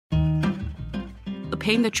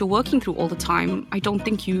pain that you're working through all the time, I don't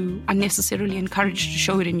think you are necessarily encouraged to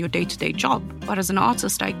show it in your day-to-day job. But as an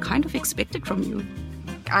artist, I kind of expect it from you.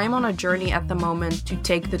 I'm on a journey at the moment to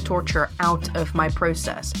take the torture out of my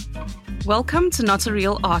process. Welcome to Not a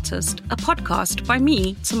Real Artist, a podcast by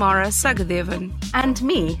me, Tamara Sagadevan. And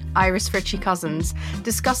me, Iris Ritchie Cousins,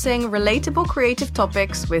 discussing relatable creative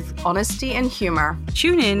topics with honesty and humor.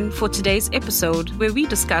 Tune in for today's episode where we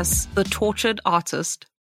discuss the tortured artist.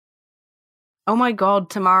 Oh my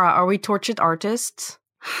God, Tamara, are we tortured artists?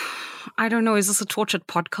 I don't know, is this a tortured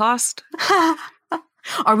podcast?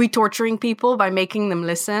 Are we torturing people by making them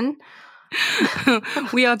listen?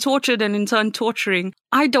 We are tortured and in turn torturing.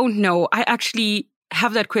 I don't know. I actually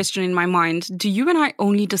have that question in my mind. Do you and I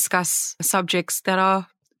only discuss subjects that are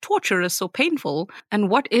torturous or painful? And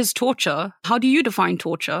what is torture? How do you define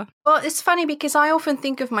torture? Well, it's funny because I often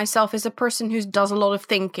think of myself as a person who does a lot of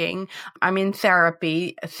thinking. I'm in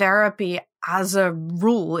therapy. Therapy, as a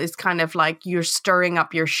rule, is kind of like you're stirring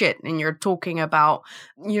up your shit and you're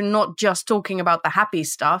not just talking about the happy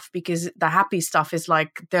stuff, because the happy stuff is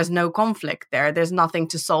like there's no conflict there. There's nothing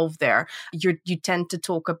to solve there. You tend to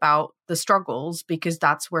talk about the struggles because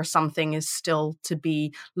that's where something is still to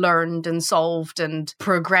be learned and solved and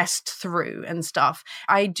progressed through and stuff.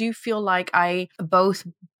 I do feel like I both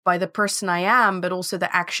by the person I am, but also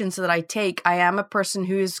the actions that I take, I am a person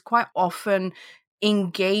who is quite often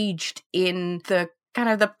engaged in the kind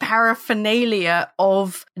of the paraphernalia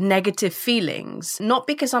of negative feelings. Not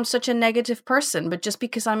because I'm such a negative person, but just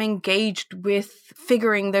because I'm engaged with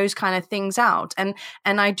figuring those kind of things out. And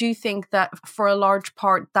I do think that for a large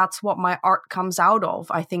part, that's what my art comes out of.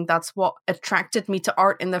 I think that's what attracted me to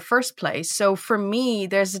art in the first place. So for me,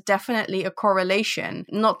 there's definitely a correlation.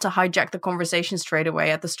 Not to hijack the conversation straight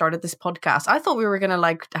away at the start of this podcast. I thought we were going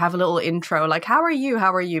to have a little intro, like, how are you?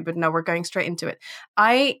 How are you? But no, we're going straight into it.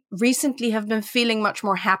 I recently have been feeling much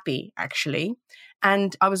more happy, actually.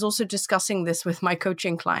 And I was also discussing this with my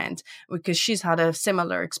coaching client because she's had a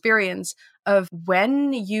similar experience of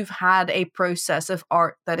when you've had a process of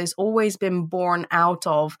art that has always been born out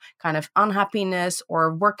of kind of unhappiness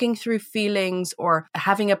or working through feelings or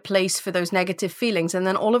having a place for those negative feelings. And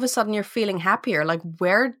then all of a sudden you're feeling happier. Like,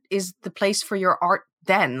 where is the place for your art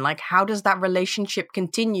then? Like, how does that relationship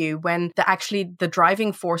continue when the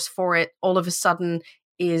driving force for it all of a sudden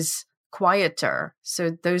is quieter?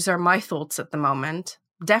 So those are my thoughts at the moment.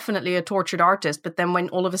 Definitely a tortured artist, but then when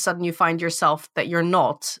all of a sudden you find yourself that you're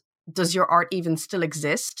not, does your art even still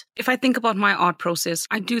exist? If I think about my art process,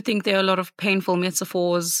 I do think there are a lot of painful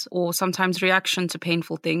metaphors or sometimes reaction to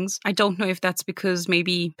painful things. I don't know if that's because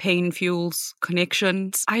maybe pain fuels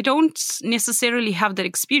connections. I don't necessarily have that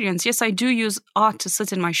experience. Yes, I do use art to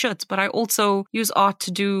sit in my shit, but I also use art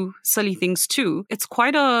to do silly things too. It's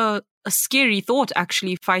quite a scary thought,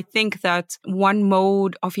 actually, if I think that one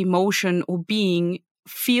mode of emotion or being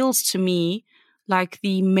feels to me like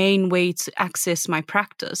the main way to access my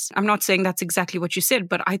practice. I'm not saying that's exactly what you said,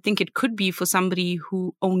 but I think it could be for somebody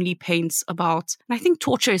who only paints about, and I think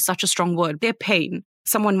torture is such a strong word, their pain.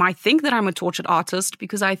 Someone might think that I'm a tortured artist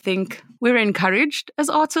because I think we're encouraged as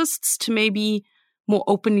artists to maybe more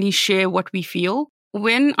openly share what we feel.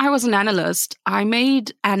 When I was an analyst, I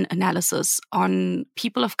made an analysis on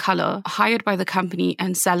people of color hired by the company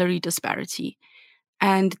and salary disparity.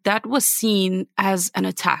 And that was seen as an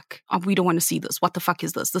attack. Oh, we don't want to see this. What the fuck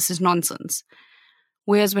is this? This is nonsense.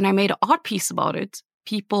 Whereas when I made an art piece about it,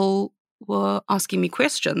 people were asking me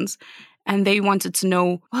questions and they wanted to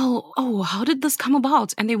know, how did this come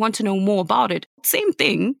about? And they want to know more about it. Same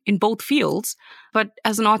thing in both fields. But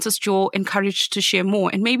as an artist, you're encouraged to share more.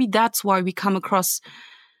 And maybe that's why we come across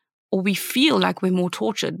or we feel like we're more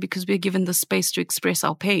tortured because we're given the space to express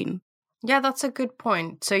our pain. Yeah, that's a good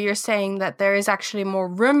point. So you're saying that there is actually more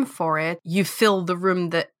room for it. You fill the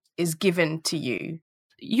room that is given to you.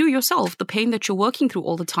 You yourself, the pain that you're working through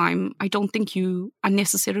all the time, I don't think you are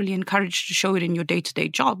necessarily encouraged to show it in your day-to-day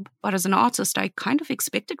job. But as an artist, I kind of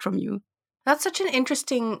expect it from you. That's such an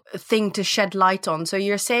interesting thing to shed light on. So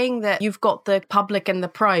you're saying that you've got the public and the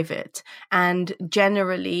private, and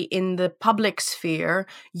generally in the public sphere,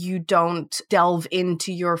 you don't delve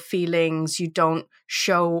into your feelings, you don't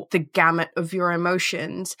show the gamut of your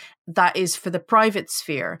emotions. That is for the private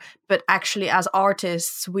sphere. But actually, as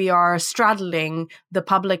artists, we are straddling the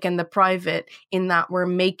public and the private in that we're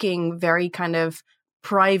making very kind of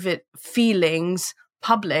private feelings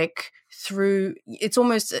public through, it's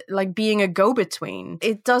almost like being a go-between.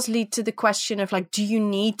 It does lead to the question of like, do you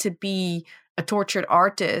need to be a tortured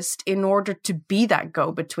artist in order to be that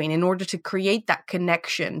go-between, in order to create that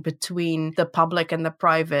connection between the public and the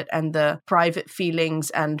private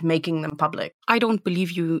feelings and making them public. I don't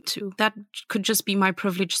believe you too. That could just be my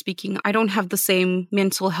privilege speaking. I don't have the same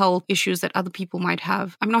mental health issues that other people might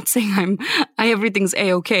have. I'm not saying everything's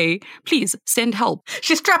A-okay. Please send help.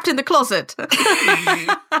 She's trapped in the closet.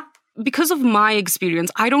 Because of my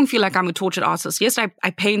experience, I don't feel like I'm a tortured artist. Yes,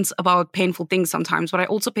 I paint about painful things sometimes, but I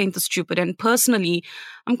also paint the stupid. And personally,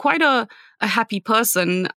 I'm quite a happy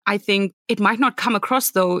person. I think it might not come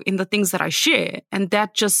across, though, in the things that I share. And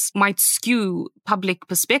that just might skew public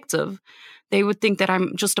perspective. They would think that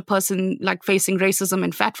I'm just a person like facing racism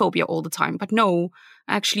and fat phobia all the time. But no,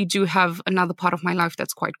 I actually do have another part of my life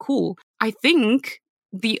that's quite cool. I think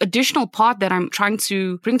the additional part that I'm trying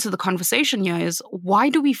to bring to the conversation here is, why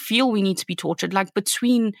do we feel we need to be tortured? Like,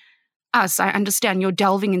 between us, I understand you're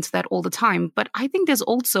delving into that all the time, but I think there's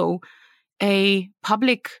also a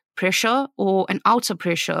public pressure or an outer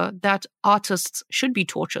pressure that artists should be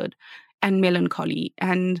tortured and melancholy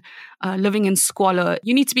and living in squalor.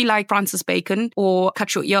 You need to be like Francis Bacon or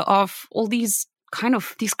cut your ear off, all these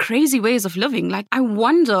crazy ways of living. Like, I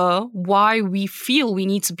wonder why we feel we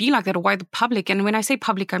need to be like that, or why the public, and when I say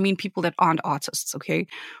public, I mean people that aren't artists, okay?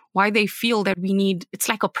 Why they feel that it's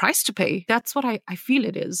like a price to pay. That's what I feel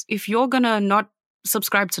it is. If you're gonna not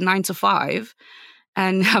subscribe to 9 to 5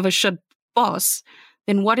 and have a shit boss,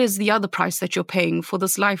 then what is the other price that you're paying for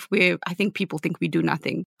this life where I think people think we do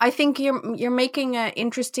nothing? I think you're making an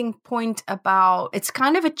interesting point about, it's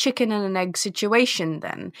kind of a chicken and an egg situation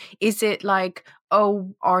then. Is it like,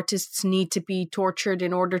 oh, artists need to be tortured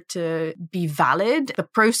in order to be valid? The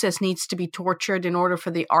process needs to be tortured in order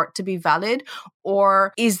for the art to be valid?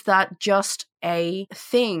 Or is that just a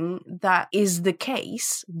thing that is the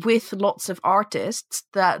case with lots of artists,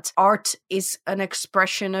 that art is an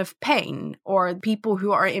expression of pain, or people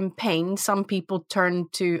who are in pain, some people turn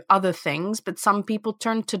to other things, but some people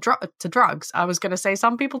turn to drugs. I was going to say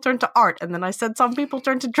some people turn to art, and then I said some people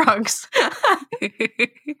turn to drugs.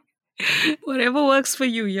 Whatever works for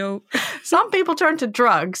you, yo. Some people turn to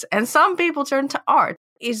drugs and some people turn to art.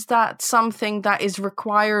 Is that something that is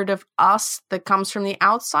required of us that comes from the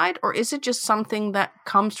outside, or is it just something that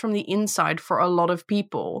comes from the inside for a lot of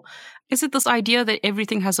people? Is it this idea that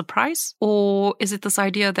everything has a price, or is it this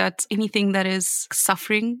idea that anything that is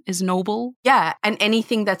suffering is noble? Yeah, and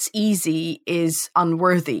anything that's easy is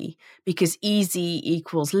unworthy, because easy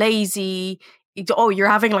equals lazy. Oh, you're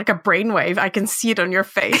having like a brainwave. I can see it on your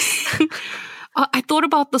face. I thought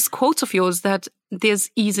about this quote of yours that there's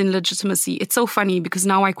ease in legitimacy. It's so funny because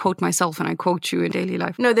now I quote myself and I quote you in daily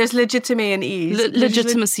life. No, there's legitimacy and ease.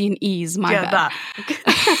 Legitimacy and ease, my bad.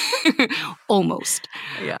 That. Almost.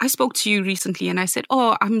 Yeah. I spoke to you recently and I said,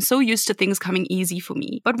 I'm so used to things coming easy for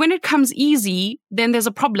me. But when it comes easy, then there's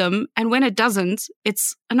a problem. And when it doesn't,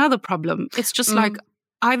 it's another problem. It's just like,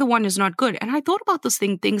 either one is not good. And I thought about this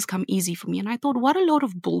thing, things come easy for me. And I thought, what a load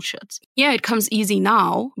of bullshit. Yeah, it comes easy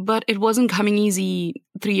now, but it wasn't coming easy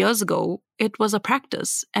 3 years ago. It was a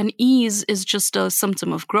practice. And ease is just a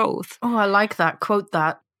symptom of growth. Oh, I like that. Quote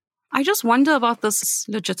that. I just wonder about this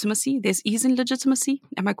legitimacy. There's ease in legitimacy.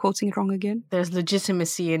 Am I quoting it wrong again? There's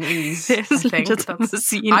legitimacy in ease. There's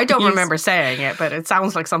legitimacy in I don't ease. remember saying it, but it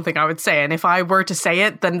sounds like something I would say. And if I were to say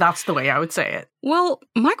it, then that's the way I would say it. Well,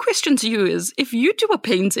 my question to you is, if you do a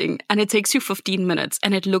painting and it takes you 15 minutes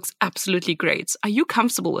and it looks absolutely great, are you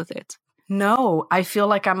comfortable with it? No, I feel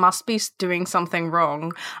like I must be doing something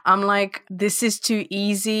wrong. I'm like, this is too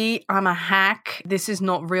easy. I'm a hack. This is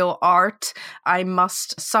not real art. I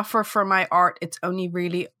must suffer for my art. It's only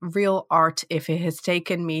really real art if it has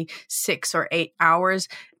taken me 6 or 8 hours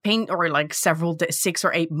paint, or like 6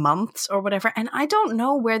 or 8 months or whatever. And I don't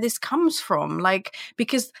know where this comes from, like,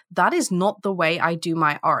 because that is not the way I do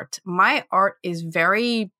my art. My art is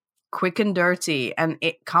very quick and dirty, and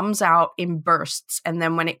it comes out in bursts. And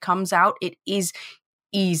then when it comes out, it is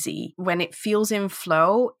easy. When it feels in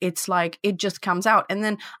flow, it's like it just comes out. And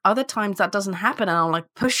then other times that doesn't happen, and I'm like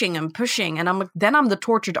pushing and pushing, and then I'm the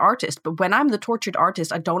tortured artist. But when I'm the tortured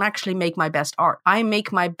artist, I don't actually make my best art. I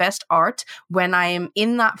make my best art when I am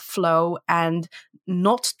in that flow and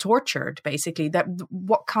not tortured, basically. That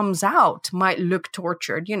what comes out might look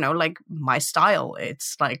tortured, like my style.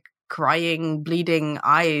 It's like crying, bleeding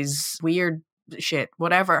eyes, weird shit,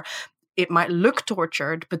 whatever. It might look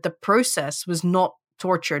tortured, but the process was not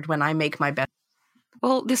tortured when I make my best.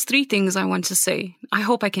 Well, there's 3 things I want to say. I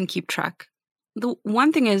hope I can keep track. The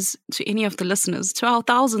one thing is, to any of the listeners, to our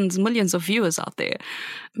thousands, millions of viewers out there,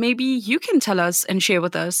 maybe you can tell us and share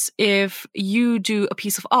with us if you do a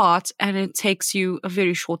piece of art and it takes you a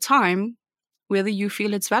very short time, whether you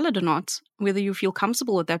feel it's valid or not, whether you feel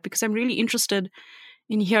comfortable with that, because I'm really interested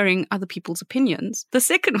in hearing other people's opinions. The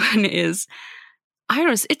second one is,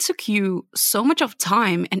 Iris, it took you so much of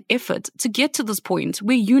time and effort to get to this point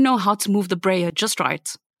where you know how to move the brayer just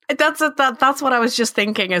right. That's what I was just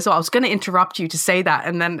thinking as well. I was going to interrupt you to say that,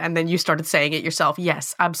 and then you started saying it yourself.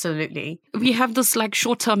 Yes, absolutely. We have this like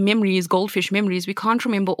short-term memories, goldfish memories. We can't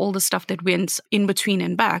remember all the stuff that went in between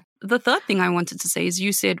and back. The third thing I wanted to say is,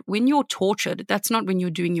 you said when you're tortured, that's not when you're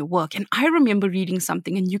doing your work. And I remember reading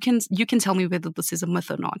something, and you can tell me whether this is a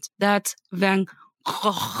myth or not, that Van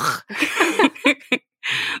Gogh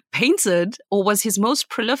painted or was his most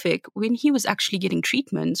prolific when he was actually getting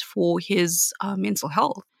treatment for his mental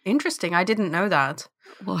health. Interesting. I didn't know that.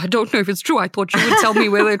 Well, I don't know if it's true. I thought you would tell me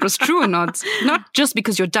whether it was true or not. Not just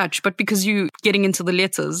because you're Dutch, but because you getting into the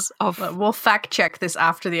letters of... We'll fact check this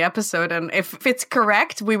after the episode. And if it's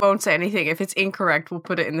correct, we won't say anything. If it's incorrect, we'll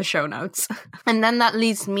put it in the show notes. And then that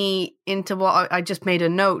leads me into what I just made a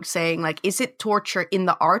note saying, like, is it torture in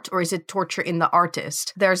the art or is it torture in the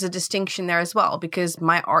artist? There's a distinction there as well, because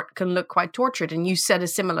my art can look quite tortured. And you said a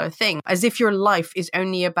similar thing, as if your life is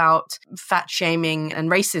only about fat shaming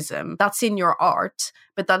and racism. That's in your art,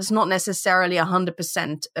 but that is not necessarily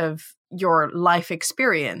 100% of your life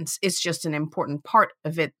experience. It's just an important part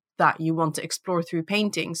of it that you want to explore through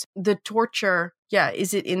paintings. The torture,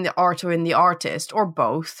 is it in the art or in the artist, or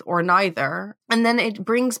both, or neither? And then it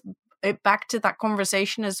brings it back to that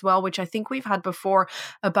conversation as well, which I think we've had before,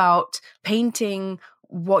 about painting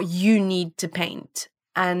what you need to paint.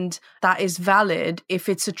 And that is valid if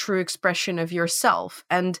it's a true expression of yourself,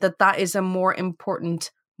 and that is a more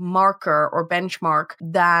important marker or benchmark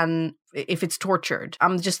than if it's tortured.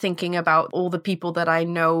 I'm just thinking about all the people that I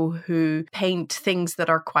know who paint things that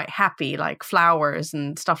are quite happy, like flowers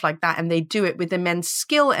and stuff like that. And they do it with immense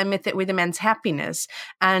skill and with immense happiness.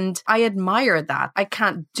 And I admire that. I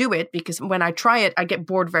can't do it because when I try it, I get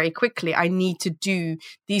bored very quickly. I need to do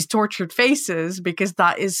these tortured faces because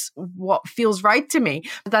that is what feels right to me.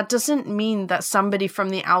 That doesn't mean that somebody from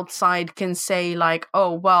the outside can say like,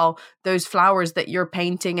 oh, well, those flowers that you're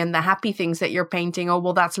painting and the happy things that you're painting, oh,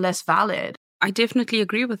 well, that's less valid. I definitely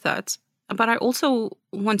agree with that. But I also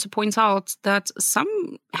want to point out that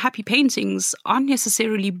some happy paintings aren't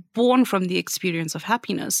necessarily born from the experience of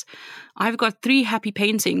happiness. I've got 3 happy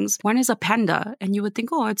paintings. One is a panda, and you would think,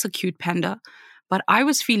 oh, it's a cute panda. But I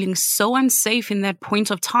was feeling so unsafe in that point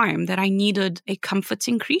of time that I needed a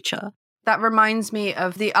comforting creature. That reminds me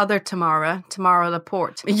of the other Tamara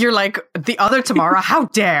Laporte. You're like, the other Tamara? How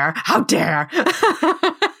dare? How dare?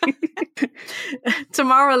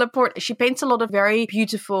 Tamara Laporte, she paints a lot of very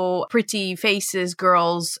beautiful, pretty faces,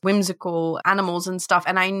 girls, whimsical animals and stuff.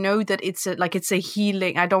 And I know that it's a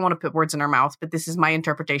healing. I don't want to put words in her mouth, but this is my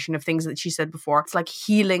interpretation of things that she said before. It's like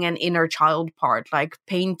healing an inner child part, like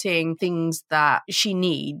painting things that she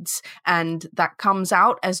needs. And that comes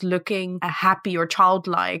out as looking happy or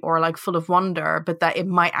childlike or like full of wonder, but that it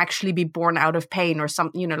might actually be born out of pain or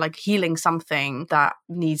something, like healing something that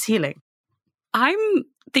needs healing. I'm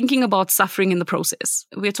thinking about suffering in the process.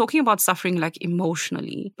 We're talking about suffering like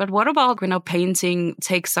emotionally. But what about when a painting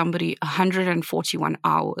takes somebody 141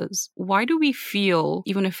 hours? Why do we feel,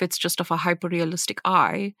 even if it's just of a hyper-realistic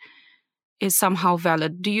eye, is somehow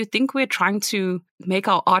valid? Do you think we're trying to make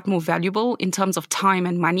our art more valuable in terms of time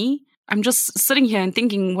and money? I'm just sitting here and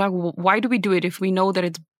thinking, well, why do we do it if we know that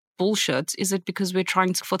it's bullshit? Is it because we're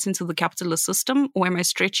trying to fit into the capitalist system, or am I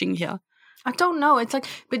stretching here? I don't know. It's like,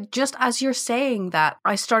 but just as you're saying that,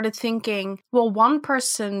 I started thinking, well, one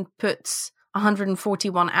person puts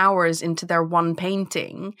 141 hours into their one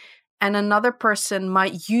painting, and another person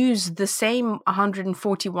might use the same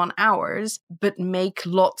 141 hours, but make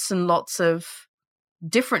lots and lots of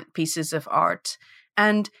different pieces of art.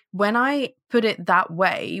 And when I put it that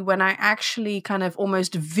way, when I actually kind of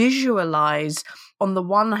almost visualize, on the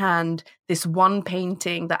one hand, this one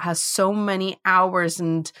painting that has so many hours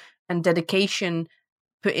and dedication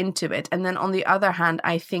put into it. And then on the other hand,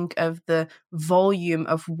 I think of the volume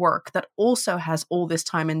of work that also has all this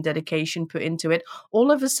time and dedication put into it.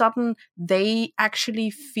 All of a sudden, they actually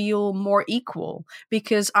feel more equal,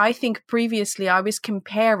 because I think previously I was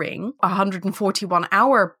comparing a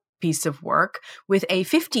 141-hour piece of work with a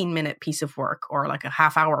 15-minute piece of work, or like a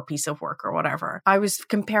half-hour piece of work or whatever. I was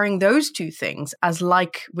comparing those two things as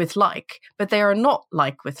like with like, but they are not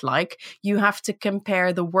like with like. You have to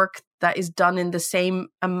compare the work that is done in the same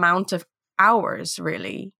amount of hours,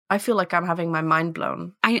 really. I feel like I'm having my mind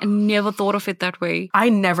blown. I never thought of it that way. I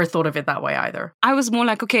never thought of it that way either. I was more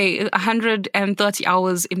like, okay, 130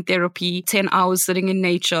 hours in therapy, 10 hours sitting in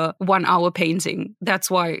nature, 1 hour painting.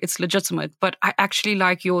 That's why it's legitimate. But I actually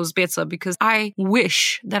like yours better because I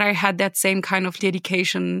wish that I had that same kind of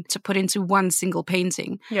dedication to put into one single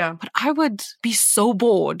painting. Yeah. But I would be so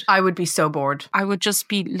bored. I would be so bored. I would just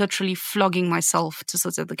be literally flogging myself to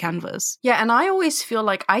sit at the canvas. Yeah, and I always feel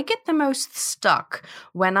like I get the most stuck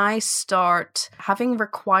when I start having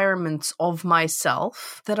requirements of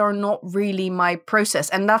myself that are not really my process.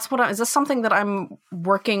 And that's something that I'm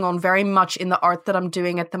working on very much in the art that I'm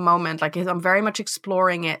doing at the moment. Like I'm very much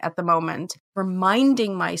exploring it at the moment,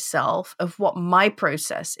 reminding myself of what my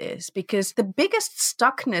process is. Because the biggest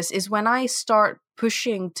stuckness is when I start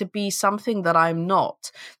pushing to be something that I'm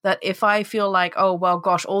not. That if I feel like, oh, well,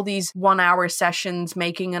 gosh, all these 1 hour sessions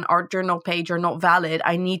making an art journal page are not valid,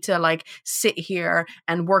 I need to like sit here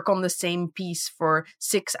and work on the same piece for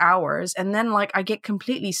 6 hours. And then like I get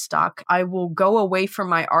completely stuck. I will go away from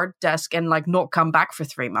my art desk and like not come back for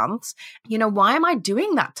 3 months. You know, why am I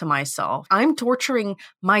doing that to myself? I'm torturing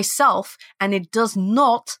myself and it does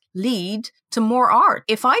not lead to more art.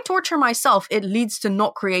 If I torture myself, it leads to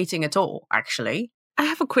not creating at all, actually. I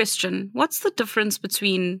have a question. What's the difference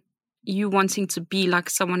between you wanting to be like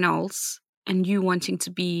someone else and you wanting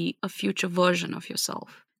to be a future version of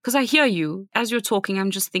yourself? Because I hear you. As you're talking,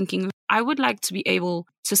 I'm just thinking, I would like to be able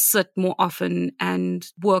to sit more often and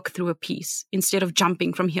work through a piece instead of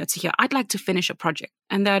jumping from here to here. I'd like to finish a project.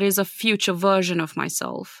 And that is a future version of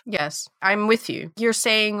myself. Yes, I'm with you. You're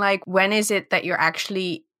saying like, when is it that you're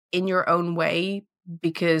actually in your own way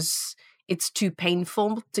because it's too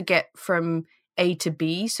painful to get from A to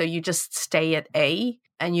B, so you just stay at A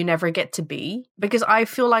and you never get to B? Because I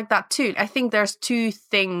feel like that too. I think there's two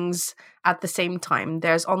things at the same time.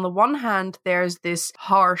 There's, on the one hand, there's this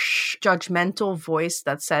harsh, judgmental voice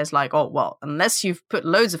that says like, oh, well, unless you've put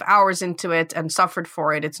loads of hours into it and suffered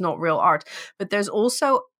for it, it's not real art. But there's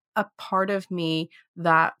also a part of me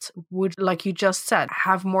that would, like you just said,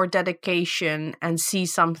 have more dedication and see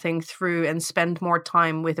something through and spend more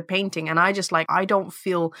time with a painting. And I don't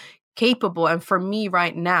feel capable. And for me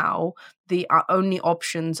right now, the only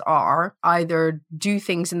options are either do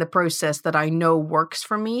things in the process that I know works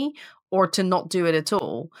for me or to not do it at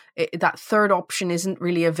all. That third option isn't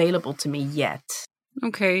really available to me yet.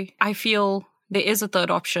 Okay. I feel there is a third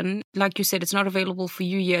option. Like you said, it's not available for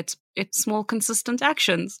you yet. It's small, consistent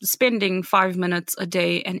actions. Spending 5 minutes a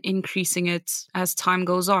day and increasing it as time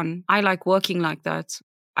goes on. I like working like that.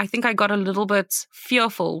 I think I got a little bit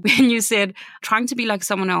fearful when you said trying to be like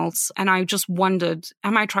someone else. And I just wondered,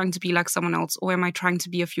 am I trying to be like someone else or am I trying to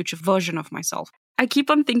be a future version of myself? I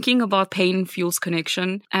keep on thinking about pain fuels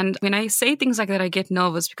connection. And when I say things like that, I get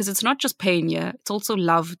nervous because it's not just pain, yeah. It's also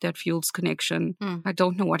love that fuels connection. I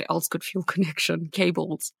don't know what else could fuel connection.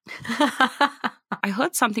 Cables. I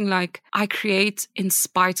heard something like, I create in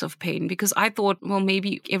spite of pain, because I thought, well,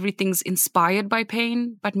 maybe everything's inspired by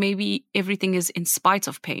pain, but maybe everything is in spite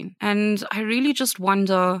of pain. And I really just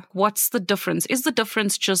wonder, what's the difference? Is the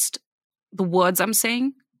difference just the words I'm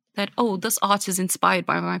saying? That, oh, this art is inspired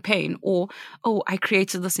by my pain, or, oh, I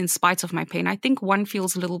created this in spite of my pain. I think one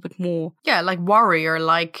feels a little bit more. Yeah, like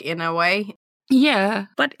warrior-like in a way. Yeah,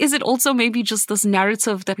 but is it also maybe just this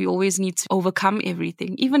narrative that we always need to overcome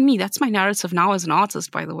everything? Even me, that's my narrative now as an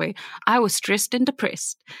artist, by the way. I was stressed and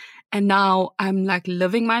depressed, and now I'm like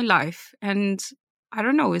living my life. And I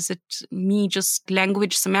don't know, is it me just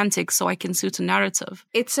language semantics so I can suit a narrative?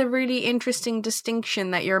 It's a really interesting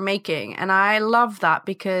distinction that you're making. And I love that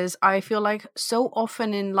because I feel like so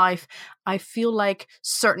often in life, I feel like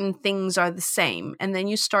certain things are the same. And then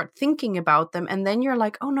you start thinking about them and then you're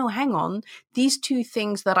like, oh no, hang on. These two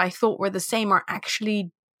things that I thought were the same are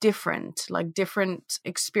actually different, like different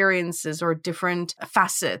experiences or different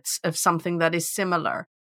facets of something that is similar.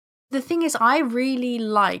 The thing is, I really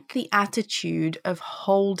like the attitude of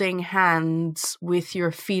holding hands with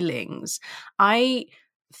your feelings. I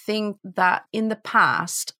think that in the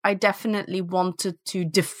past, I definitely wanted to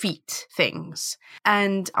defeat things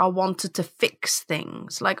and I wanted to fix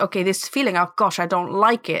things. Like, okay, this feeling, oh gosh, I don't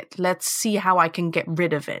like it. Let's see how I can get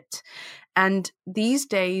rid of it. And these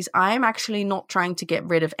days, I'm actually not trying to get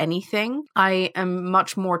rid of anything. I am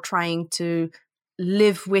much more trying to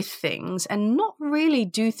live with things and not really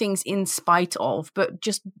do things in spite of, but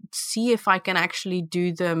just see if I can actually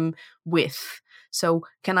do them with. So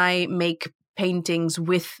can I make paintings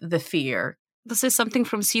with the fear? This is something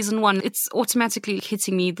from season 1. It's automatically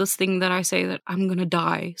hitting me, this thing that I say that I'm going to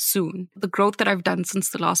die soon. The growth that I've done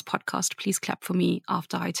since the last podcast. Please clap for me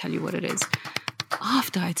after I tell you what it is.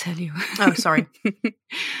 After I tell you. Oh, sorry.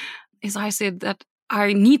 is I said that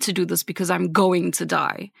I need to do this because I'm going to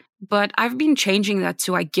die. But I've been changing that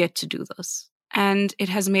to I get to do this. And it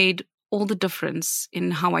has made all the difference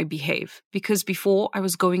in how I behave. Because before I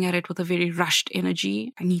was going at it with a very rushed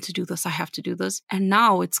energy. I need to do this. I have to do this. And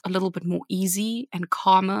now it's a little bit more easy and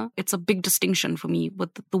calmer. It's a big distinction for me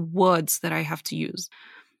with the words that I have to use.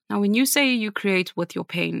 Now, when you say you create with your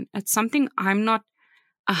pain, it's something I'm not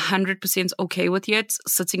 100% okay with yet,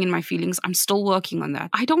 sitting in my feelings. I'm still working on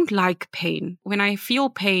that. I don't like pain. When I feel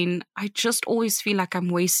pain, I just always feel like I'm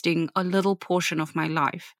wasting a little portion of my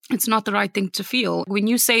life. It's not the right thing to feel. When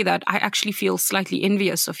you say that, I actually feel slightly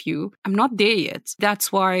envious of you. I'm not there yet.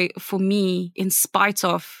 That's why, for me, in spite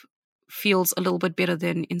of feels a little bit better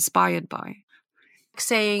than inspired by.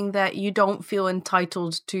 Saying that you don't feel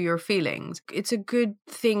entitled to your feelings. It's a good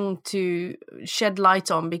thing to shed light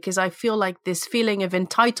on, because I feel like this feeling of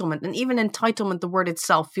entitlement, and even entitlement, the word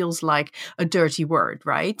itself feels like a dirty word,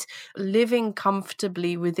 right? Living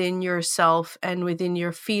comfortably within yourself and within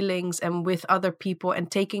your feelings and with other people and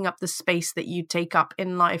taking up the space that you take up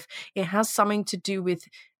in life, it has something to do with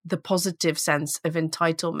the positive sense of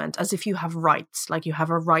entitlement, as if you have rights, like you have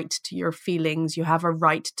a right to your feelings, you have a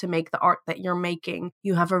right to make the art that you're making,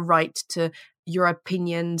 you have a right to your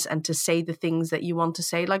opinions and to say the things that you want to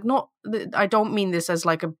say. Like, not, I don't mean this as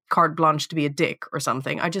like a carte blanche to be a dick or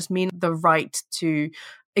something. I just mean the right to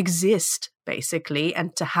exist, basically,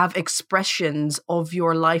 and to have expressions of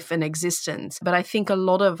your life and existence. But I think a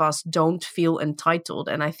lot of us don't feel entitled.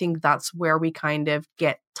 And I think that's where we kind of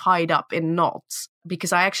get tied up in knots.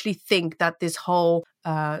 Because I actually think that this whole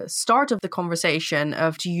start of the conversation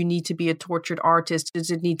of, do you need to be a tortured artist?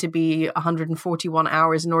 Does it need to be 141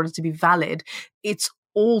 hours in order to be valid? It's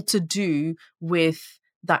all to do with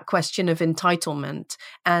that question of entitlement.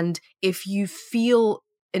 And if you feel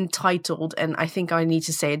entitled, and I think I need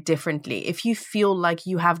to say it differently, if you feel like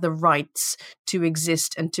you have the rights to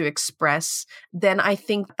exist and to express, then I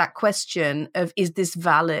think that question of, is this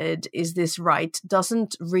valid, is this right,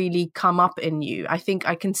 doesn't really come up in you. I think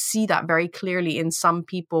I can see that very clearly in some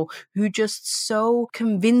people who just so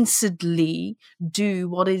convincedly do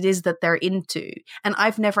what it is that they're into. And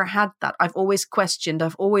I've never had that. I've always questioned.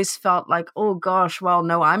 I've always felt like, oh gosh, well,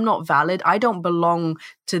 no, I'm not valid. I don't belong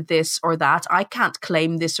to this or that. I can't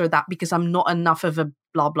claim this or that because I'm not enough of a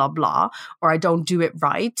blah, blah, blah, or I don't do it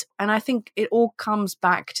right. And I think it all comes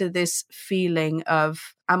back to this feeling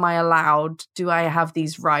of, am I allowed? Do I have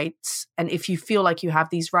these rights? And if you feel like you have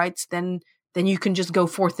these rights, then you can just go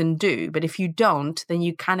forth and do. But if you don't, then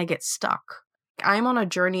you kind of get stuck. I'm on a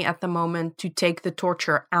journey at the moment to take the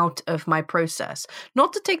torture out of my process,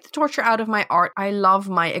 not to take the torture out of my art. I love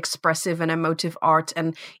my expressive and emotive art,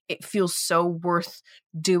 and it feels so worth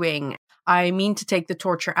doing. I mean to take the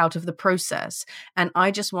torture out of the process. And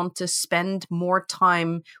I just want to spend more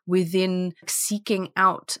time within seeking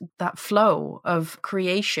out that flow of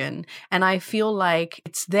creation. And I feel like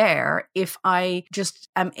it's there if I just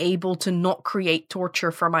am able to not create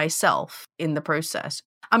torture for myself in the process.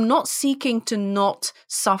 I'm not seeking to not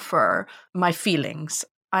suffer my feelings.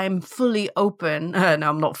 I'm fully open. No,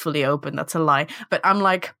 I'm not fully open. That's a lie. But I'm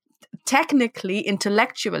like, technically,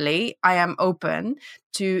 intellectually, I am open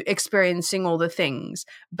to experiencing all the things,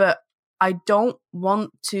 but I don't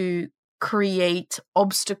want to create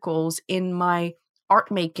obstacles in my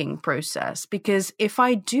art making process, because if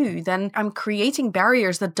I do, then I'm creating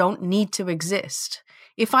barriers that don't need to exist.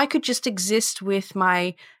 If I could just exist with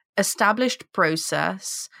my established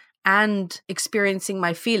process and experiencing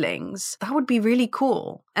my feelings, that would be really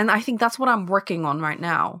cool. And I think that's what I'm working on right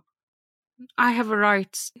now. I have a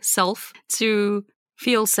right self to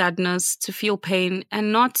feel sadness, to feel pain,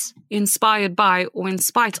 and not inspired by or in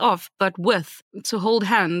spite of, but with, to hold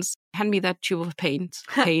hands. Hand me that tube of pain.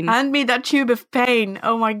 Hand me that tube of pain.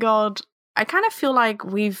 Oh my God. I kind of feel like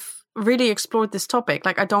we've really explored this topic.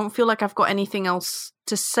 Like, I don't feel like I've got anything else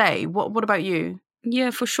to say. What about you? Yeah,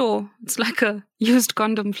 for sure. It's like a used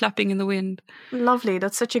condom flapping in the wind. Lovely.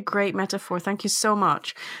 That's such a great metaphor. Thank you so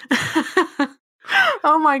much.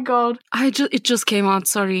 Oh my God. It just came out,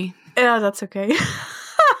 sorry. Yeah, that's okay.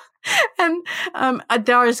 And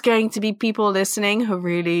there is going to be people listening who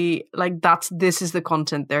really, like, this is the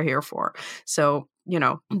content they're here for. So, you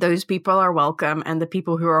know, those people are welcome. And the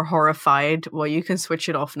people who are horrified, well, you can switch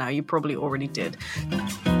it off now. You probably already did.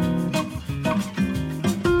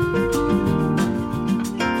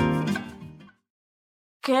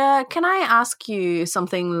 Can I ask you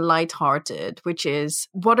something lighthearted, which is,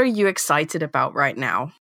 what are you excited about right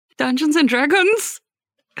now? Dungeons and Dragons.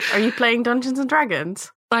 Are you playing Dungeons and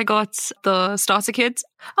Dragons? I got the starter kit.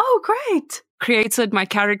 Oh, great. created my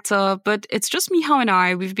character, but it's just Mihao and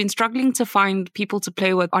I. We've been struggling to find people to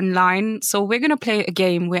play with online. So we're going to play a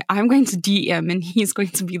game where I'm going to DM and he's going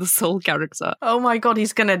to be the sole character. Oh my God,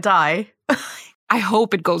 he's going to die. I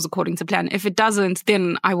hope it goes according to plan. If it doesn't,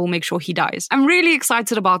 then I will make sure he dies. I'm really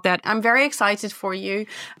excited about that. I'm very excited for you.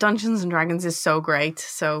 Dungeons and Dragons is so great.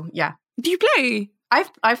 So yeah. Do you play?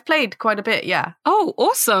 I've played quite a bit, yeah. Oh,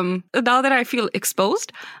 awesome. Now that I feel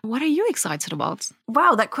exposed, what are you excited about?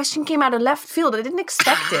 Wow, that question came out of left field. I didn't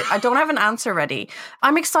expect it. I don't have an answer ready.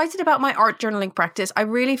 I'm excited about my art journaling practice. I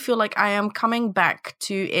really feel like I am coming back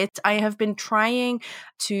to it. I have been trying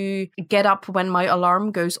to get up when my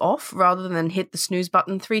alarm goes off rather than hit the snooze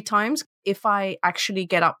button 3 times. If I actually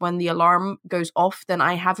get up when the alarm goes off, then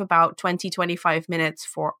I have about 20-25 minutes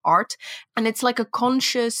for art. And it's like a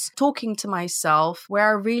conscious talking to myself where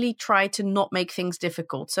I really try to not make things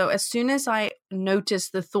difficult. So as soon as I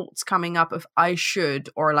notice the thoughts coming up of I should,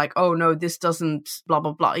 or like, oh no, this doesn't, blah,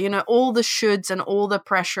 blah, blah, you know, all the shoulds and all the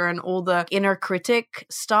pressure and all the inner critic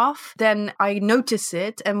stuff, then I notice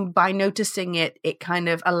it. And by noticing it, it kind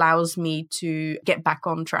of allows me to get back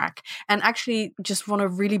on track. And actually just want to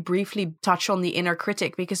really briefly touch on the inner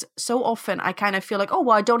critic, because so often I kind of feel like, oh,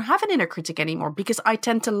 well, I don't have an inner critic anymore because I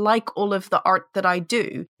tend to like all of the art that I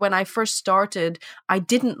do. When I first started, I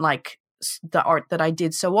didn't like the art that I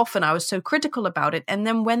did so often. I was so critical about it. And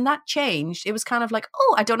then when that changed, it was kind of like,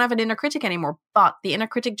 oh, I don't have an inner critic anymore. But the inner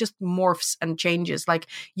critic just morphs and changes. Like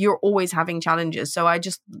you're always having challenges. So I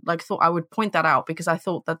just like thought I would point that out because I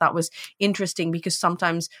thought that that was interesting, because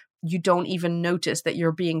sometimes you don't even notice that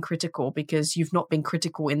you're being critical because you've not been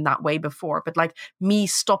critical in that way before. But like me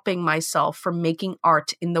stopping myself from making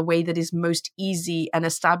art in the way that is most easy and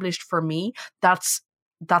established for me, that's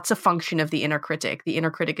a function of the inner critic. The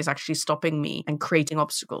inner critic is actually stopping me and creating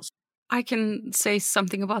obstacles. I can say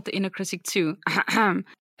something about the inner critic too.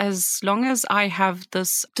 As long as I have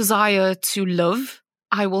this desire to love,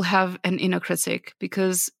 I will have an inner critic,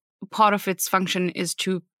 because part of its function is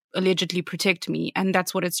to allegedly protect me, and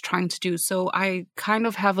that's what it's trying to do. So I kind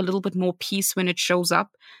of have a little bit more peace when it shows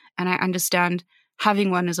up, and I understand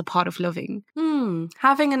having one is a part of living.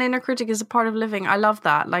 Having an inner critic is a part of living. I love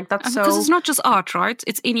that. Like that's so... Because it's not just art, right?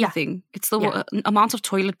 It's anything. Yeah. It's the amount of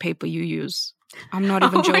toilet paper you use. I'm not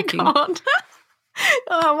even joking. My God.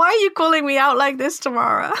 Why are you calling me out like this,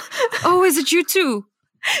 Tamara? Oh, is it you too?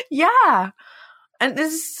 Yeah. And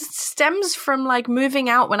this stems from like moving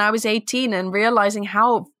out when I was 18 and realizing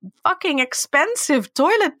how fucking expensive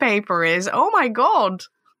toilet paper is. Oh my God.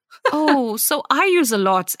 Oh, so I use a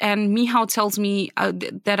lot, and Mihao tells me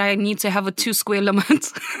that I need to have a 2 square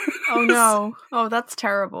limit. Oh no. Oh, that's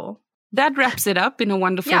terrible. That wraps it up in a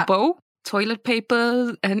wonderful bow. Toilet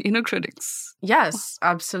paper and inner critics. Yes,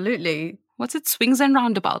 absolutely. What's it? Swings and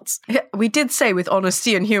roundabouts. We did say with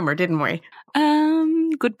honesty and humor, didn't we?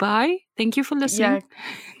 Goodbye. Thank you for listening. Yeah.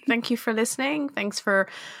 Thank you for listening. Thanks for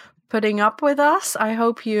putting up with us. I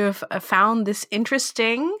hope you've found this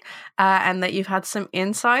interesting and that you've had some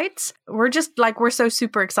insights. We're so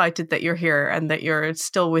super excited that you're here and that you're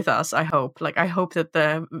still with us. I hope that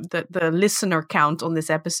the listener count on this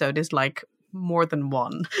episode is like more than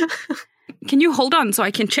 1. Can you hold on so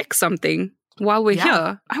I can check something while we're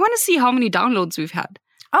here? I want to see how many downloads we've had.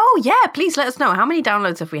 Oh, yeah. Please let us know. How many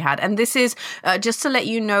downloads have we had? And this is just to let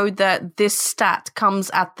you know that this stat comes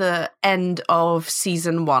at the end of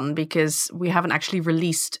season 1, because we haven't actually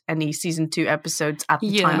released any season 2 episodes at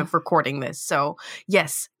the time of recording this. So,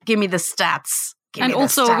 yes, give me the stats. And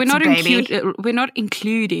also, we're not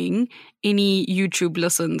including any YouTube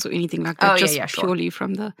listens or anything like that. Purely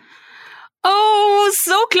from the... Oh,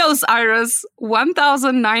 so close, Iris.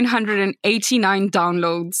 1,989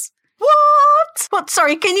 downloads. What?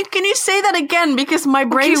 Sorry, can you say that again? Because my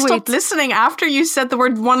brain stopped listening after you said the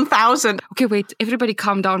word 1,000. Okay, wait. Everybody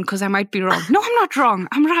calm down, because I might be wrong. No, I'm not wrong.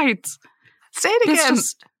 I'm right. Say it again.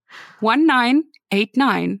 Just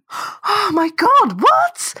 1989. Oh my God,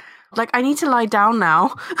 what? Like, I need to lie down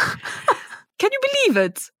now. Can you believe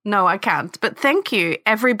it? No, I can't. But thank you,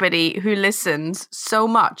 everybody who listens so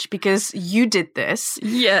much, because you did this.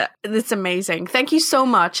 Yeah. It's amazing. Thank you so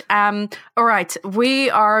much. All right.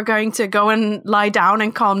 We are going to go and lie down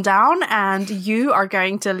and calm down, and you are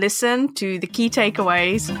going to listen to the key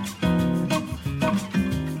takeaways.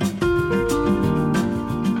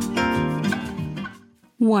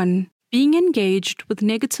 1. Being engaged with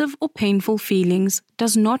negative or painful feelings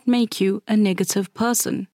does not make you a negative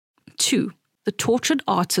person. 2. The tortured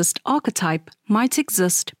artist archetype might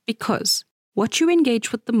exist because what you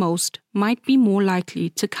engage with the most might be more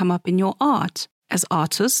likely to come up in your art, As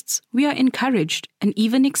artists, we are encouraged and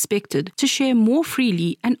even expected to share more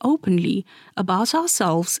freely and openly about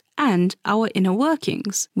ourselves and our inner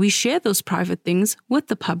workings. We share those private things with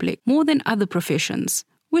the public more than other professions,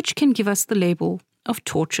 which can give us the label of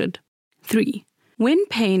tortured. 3. When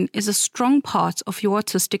pain is a strong part of your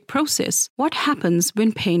artistic process, what happens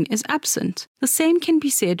when pain is absent? The same can be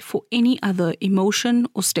said for any other emotion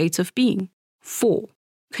or state of being. 4.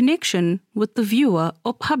 Connection with the viewer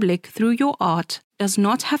or public through your art does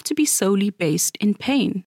not have to be solely based in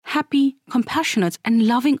pain. Happy, compassionate, and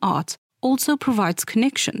loving art also provides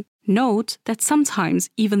connection. Note that sometimes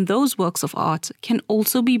even those works of art can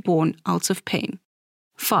also be born out of pain.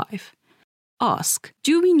 5. Ask,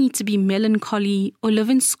 do we need to be melancholy or live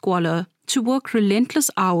in squalor to work relentless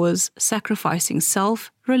hours, sacrificing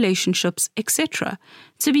self, relationships, etc.,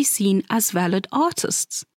 to be seen as valid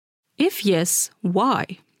artists? If yes, why?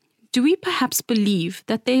 Do we perhaps believe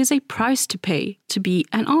that there is a price to pay to be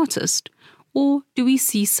an artist, or do we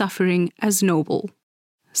see suffering as noble?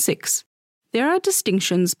 6. There are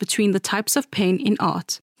distinctions between the types of pain in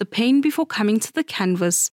art: the pain before coming to the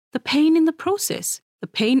canvas, the pain in the process, the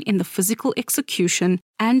pain in the physical execution,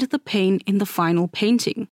 and the pain in the final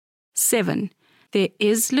painting. 7. There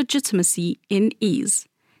is legitimacy in ease.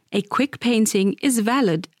 A quick painting is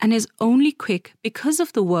valid and is only quick because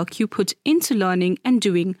of the work you put into learning and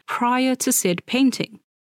doing prior to said painting.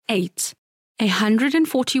 8.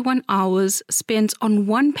 141 hours spent on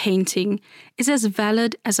one painting is as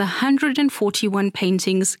valid as 141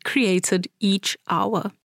 paintings created each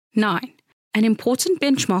hour. 9. An important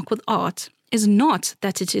benchmark with art is not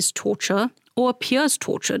that it is torture or appears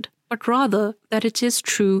tortured, but rather that it is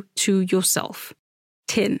true to yourself.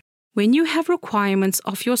 10. When you have requirements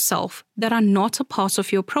of yourself that are not a part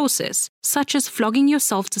of your process, such as flogging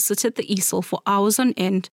yourself to sit at the easel for hours on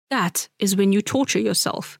end, that is when you torture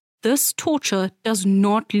yourself. This torture does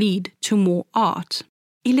not lead to more art.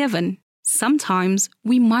 11. Sometimes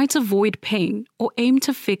we might avoid pain or aim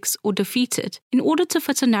to fix or defeat it in order to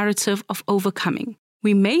fit a narrative of overcoming.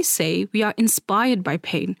 We may say we are inspired by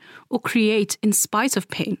pain or create in spite of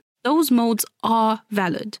pain. Those modes are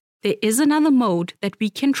valid. There is another mode that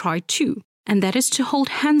we can try too, and that is to hold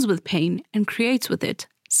hands with pain and create with it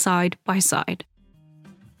side by side.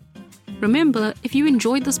 Remember, if you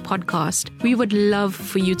enjoyed this podcast, we would love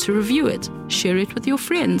for you to review it, share it with your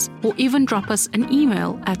friends, or even drop us an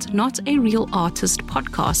email at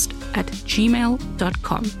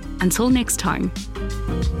notarealartistpodcast@gmail.com. Until next time.